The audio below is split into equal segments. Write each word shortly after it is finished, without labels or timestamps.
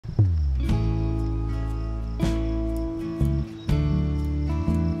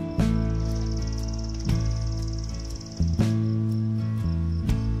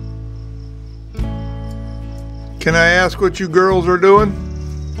Can I ask what you girls are doing?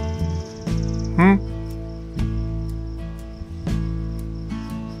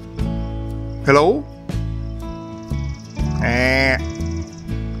 Hello?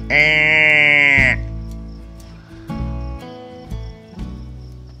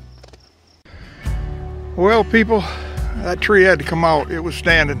 Well, people, that tree had to come out. It was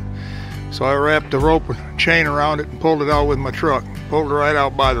standing. So I wrapped the rope and chain around it and pulled it out with my truck. Pulled it right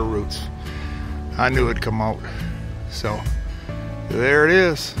out by the roots. I knew it'd come out. So there it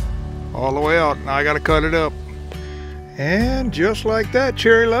is, all the way out. Now I gotta cut it up. And just like that,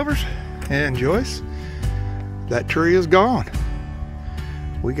 cherry lovers and Joyce, that tree is gone.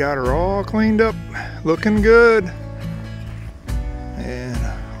 We got her all cleaned up, looking good. And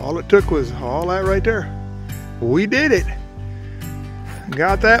all it took was all that right there. We did it.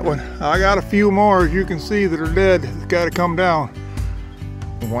 Got that one. I got a few more, as you can see, that are dead. It's got to come down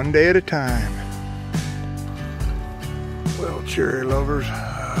one day at a time. Well, cherry lovers,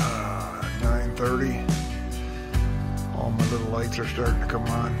 9:30. All my little lights are starting to come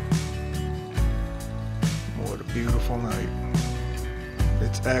on. What a beautiful night.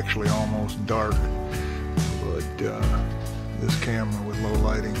 It's actually almost dark, but this camera with low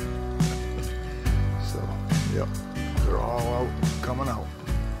lighting. So, yep, they're all out, coming out.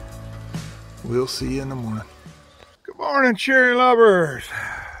 We'll see you in the morning. Good morning, cherry lovers.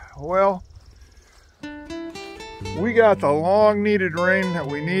 Well, we got the long needed rain that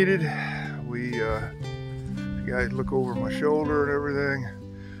we needed. You guys look over my shoulder and everything.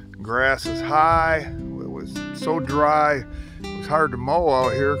 Grass is high. It was so dry. It was hard to mow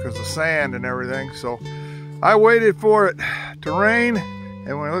out here because of sand and everything. So I waited for it to rain.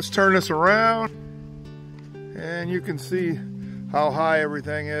 And let's turn this around. And you can see how high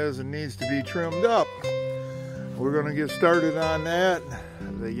everything is and needs to be trimmed up. We're gonna get started on that.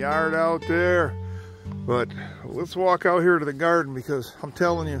 The yard out there. But let's walk out here to the garden, because I'm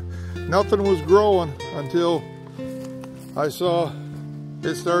telling you, nothing was growing until I saw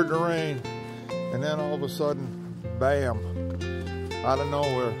it started to rain. And then all of a sudden, bam, out of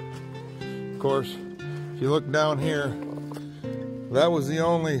nowhere. Of course, if you look down here, that was the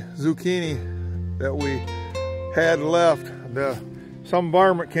only zucchini that we had left. Some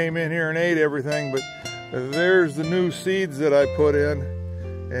varmint came in here and ate everything, but there's the new seeds that I put in,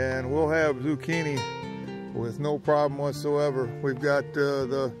 and we'll have zucchini with no problem whatsoever. We've got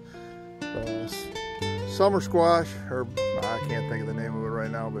the summer squash, or I can't think of the name of it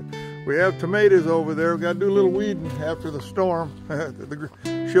right now, but we have tomatoes over there. We've got to do a little weeding after the storm.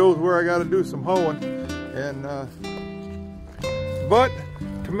 Shows where I got to do some hoeing. And but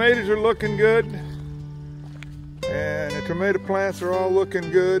tomatoes are looking good, and the tomato plants are all looking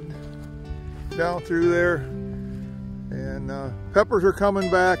good down through there. And peppers are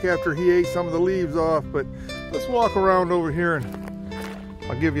coming back after he ate some of the leaves off. But let's walk around over here and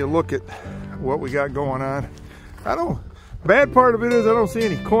I'll give you a look at what we got going on. Bad part of it is I don't see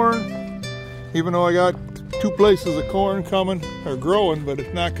any corn, even though I got 2 places of corn coming or growing, but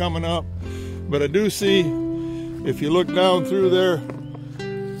it's not coming up. But I do see, if you look down through there,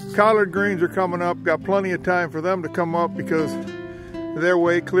 collard greens are coming up. Got plenty of time for them to come up because they're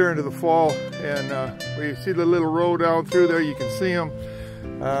way clear into the fall. And you see the little row down through there, you can see them.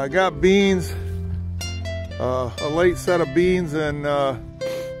 I got beans, a late set of beans and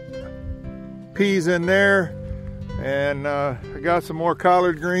peas in there. And I got some more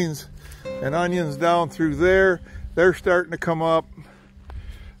collard greens and onions down through there. They're starting to come up.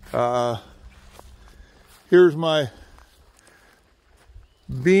 Here's my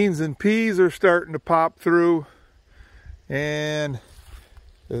beans and peas are starting to pop through. And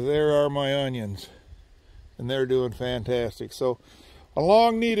there are my onions. And they're doing fantastic. So a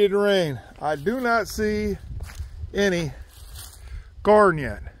long needed rain. I do not see any corn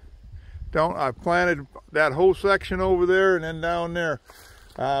yet. I planted that whole section over there and then down there.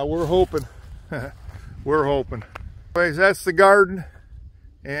 We're hoping. We're hoping. Anyways, that's the garden.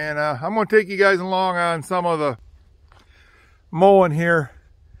 And I'm going to take you guys along on some of the mowing here.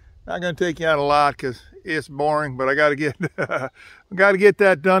 Not going to take you out a lot because it's boring, but I got to get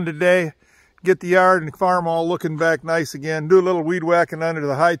that done today. Get the yard and the farm all looking back nice again. Do a little weed whacking under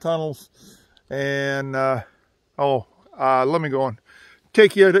the high tunnels. And let me go on.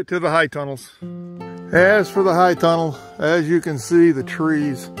 Take you to the high tunnels. As for the high tunnel, as you can see, the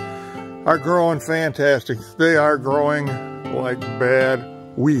trees are growing fantastic. They are growing like bad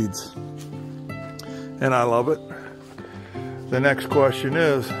weeds. And I love it. The next question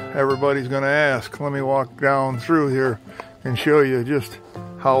is, everybody's gonna ask, let me walk down through here and show you just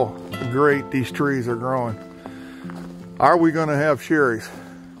how great these trees are growing. Are we gonna have cherries?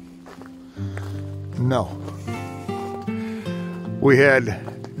 No. We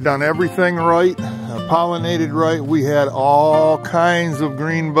had done everything right, pollinated right. We had all kinds of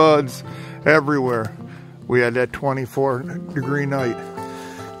green buds everywhere. We had that 24-degree night.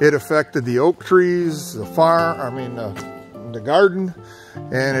 It affected the oak trees, the farm, the garden,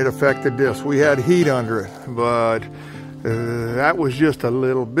 and it affected this. We had heat under it, but that was just a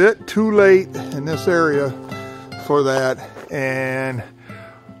little bit too late in this area for that. And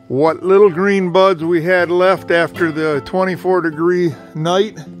what little green buds we had left after the 24-degree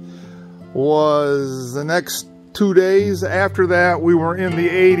night was the next 2 days after that, we were in the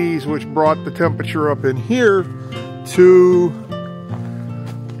 80s, which brought the temperature up in here to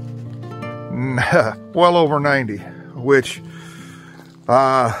well over 90, which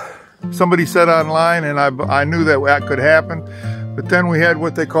somebody said online, and I knew that could happen. But then we had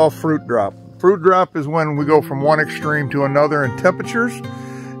what they call fruit drop. Fruit drop is when we go from one extreme to another in temperatures,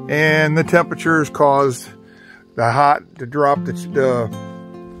 and the temperatures caused the hot to drop the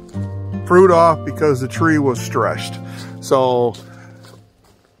fruit off because the tree was stressed. So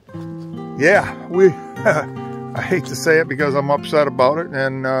yeah, I hate to say it because I'm upset about it,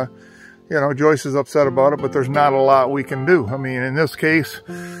 and you know, Joyce is upset about it, but there's not a lot we can do. I mean, in this case,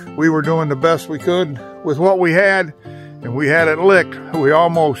 we were doing the best we could with what we had, and we had it licked. We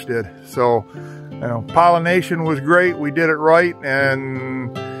almost did. So, you know, pollination was great. We did it right,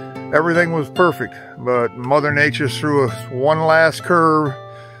 and everything was perfect. But Mother Nature threw us one last curve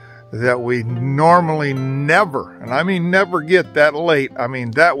that we normally never, and I mean never, get that late. I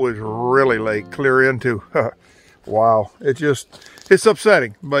mean, that was really late, clear into. Wow, it's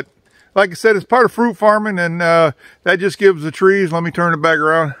upsetting. But like I said, it's part of fruit farming, and that just gives the trees, let me turn it back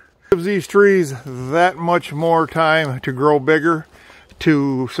around, gives these trees that much more time to grow bigger,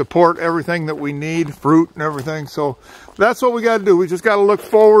 to support everything that we need, fruit and everything. So that's what we got to do. We just got to look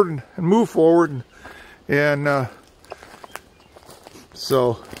forward and move forward. And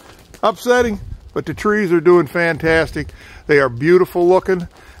so upsetting, but the trees are doing fantastic. They are beautiful looking.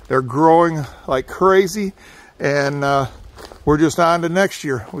 They're growing like crazy. And we're just on to next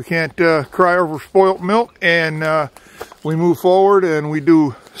year. We can't cry over spoilt milk, and we move forward, and we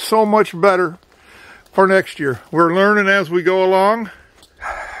do so much better for next year. We're learning as we go along.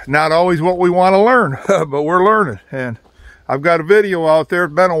 Not always what we want to learn, but we're learning. And I've got a video out there,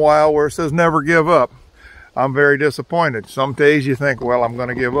 it's been a while, where it says never give up. I'm very disappointed. Some days you think, well, I'm going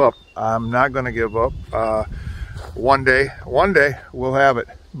to give up. I'm not going to give up. One day we'll have it.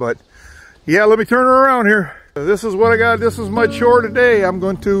 But yeah, let me turn her around here. This is what I got. This is my chore today. I'm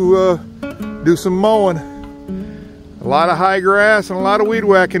going to do some mowing. A lot of high grass and a lot of weed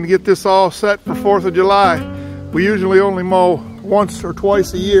whacking to get this all set for 4th of July. We usually only mow once or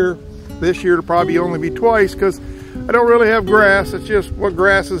twice a year. This year it'll probably only be twice because I don't really have grass. It's just what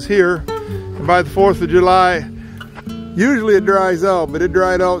grass is here. And by the 4th of July, usually it dries out, but it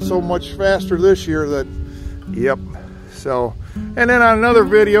dried out so much faster this year that, yep. So, and then on another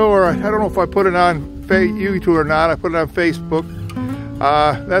video, or I don't know if I put it on YouTube or not, I put it on Facebook.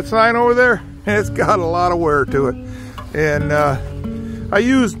 That sign over there, it's got a lot of wear to it. And I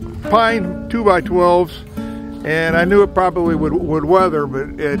used pine 2x12s, and I knew it probably would weather,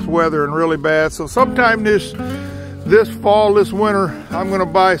 but it's weathering really bad. So sometime this fall, this winter, I'm going to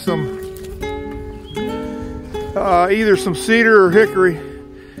buy some either some cedar or hickory,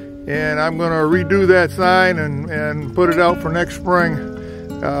 and I'm going to redo that sign and put it out for next spring,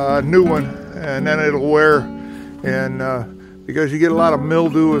 new one, and then it'll wear. And because you get a lot of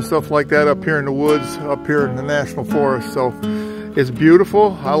mildew and stuff like that up here in the woods, up here in the National Forest. So it's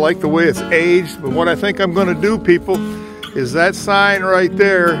beautiful. I like the way it's aged. But what I think I'm going to do, people, is that sign right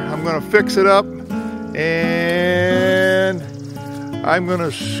there, I'm going to fix it up, and I'm going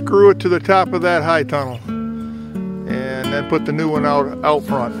to screw it to the top of that high tunnel, and then put the new one out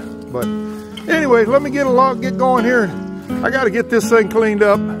front. But anyway, let me get going here. I got to get this thing cleaned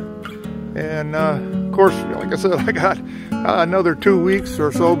up. And of course, like I said, I got another 2 weeks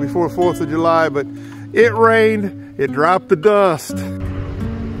or so before 4th of July, but it rained, it dropped the dust.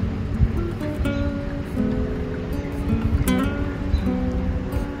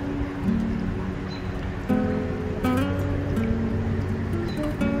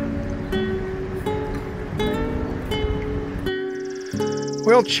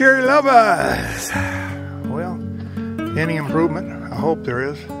 Well, cherry lovers, well, any improvement? I hope there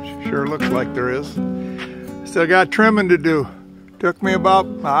is. Sure looks like there is. Still got trimming to do. Took me about,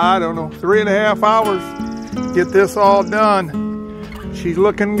 I don't know, 3.5 hours to get this all done. She's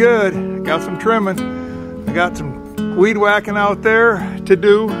looking good. Got some trimming. I got some weed whacking out there to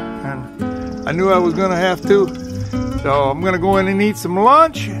do, and I knew I was gonna have to. So I'm gonna go in and eat some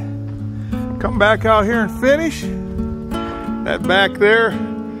lunch, come back out here and finish, That back there,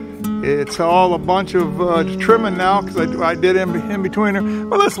 it's all a bunch of trimming now because I did in between there.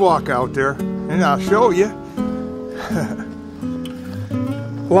 Well, let's walk out there and I'll show you.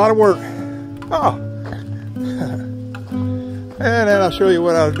 A lot of work. Oh. And then I'll show you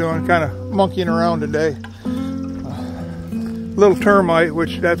what I was doing, kind of monkeying around today. Little termite,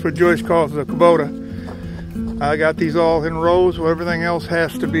 which that's what Joyce calls the Kubota. I got these all in rows, so everything else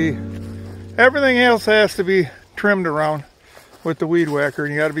has to be trimmed around with the weed whacker,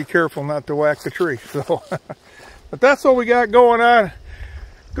 and you got to be careful not to whack the tree. So, but that's what we got going on.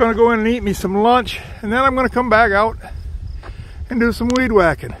 Gonna go in and eat me some lunch, and then I'm gonna come back out and do some weed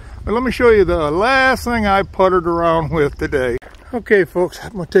whacking. But let me show you the last thing I puttered around with today. Okay, folks,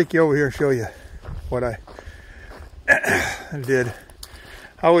 I'm gonna take you over here and show you what I did.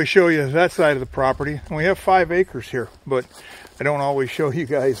 I always show you that side of the property. We have 5 acres here, but I don't always show you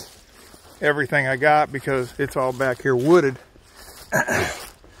guys everything I got because it's all back here wooded.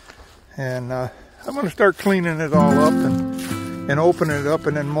 And I'm going to start cleaning it all up and opening it up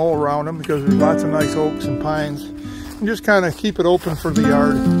and then mow around them because there's lots of nice oaks and pines. And just kind of keep it open for the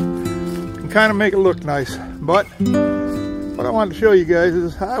yard and kind of make it look nice. But what I wanted to show you guys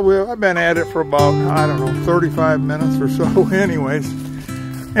is I've been at it for about, I don't know, 35 minutes or so.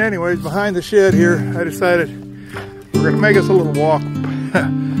 Anyways, behind the shed here, I decided we're going to make us a little walk,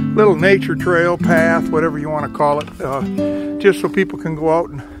 little nature trail, path, whatever you want to call it, just so people can go out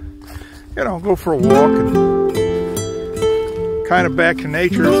and, you know, go for a walk and kind of back to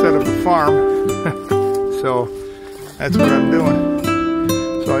nature instead of the farm. So that's what I'm doing.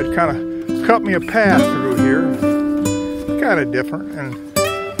 So I kind of cut me a path through here, kind of different. And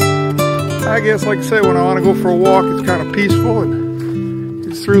I guess, like I say, when I want to go for a walk, it's kind of peaceful and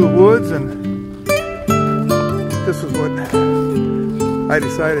it's through the woods, and this is what I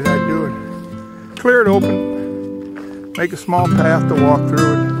decided I'd do. And clear it open, make a small path to walk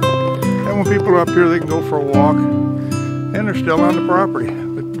through it. And when people are up here, they can go for a walk, and they're still on the property.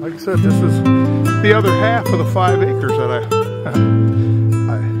 But like I said, this is the other half of the 5 acres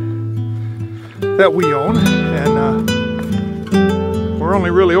that we own, and we're only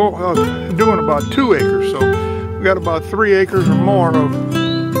really doing about 2 acres, so we got about 3 acres or more of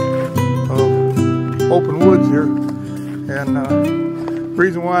open woods here. And the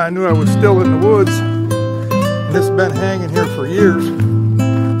reason why I knew I was still in the woods, and this has been hanging here for years.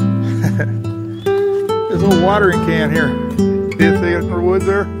 This little watering can here, see it in the woods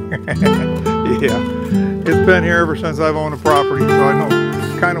there? Yeah, it's been here ever since I've owned the property, so I know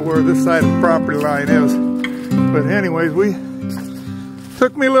kind of where this side of the property line is. But anyways,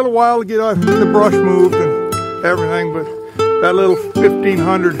 took me a little while to get the brush moved and everything, but that little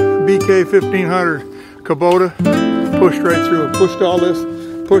 1500 BK 1500 Kubota pushed right through it, pushed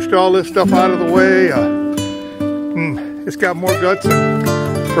all this stuff out of the way. It's got more guts than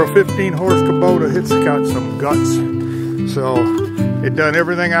for a 15 horse Kubota. It's got some guts, so it done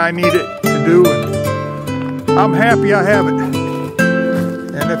everything I needed to do, and I'm happy I have it.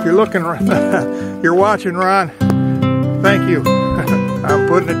 And if you're looking, you're watching, Ron, thank you. I'm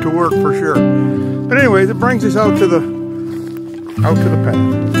putting it to work for sure. But anyways, it brings us out to the path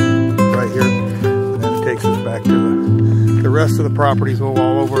right here, and then it takes us back to the rest of the properties all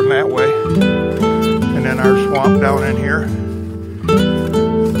over in that way, and then our swamp down in here,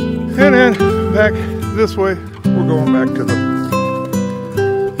 and then back this way. We're going back to the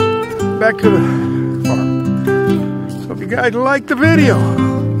farm. So if you guys like the video,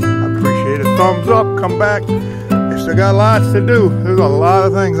 I appreciate a thumbs up. Come back. Still got lots to do. There's a lot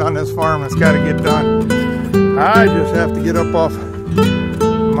of things on this farm that's got to get done. I just have to get up off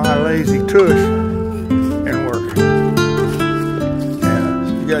my lazy tush and work. And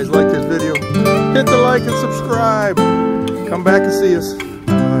if you guys like this video, hit the like and subscribe. Come back and see us.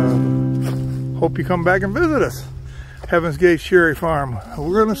 Hope you come back and visit us. Heaven's Gate Cherry Farm.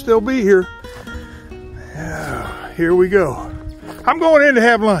 We're going to still be here. Yeah, here we go. I'm going in to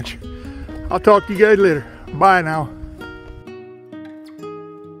have lunch. I'll talk to you guys later. Bye now.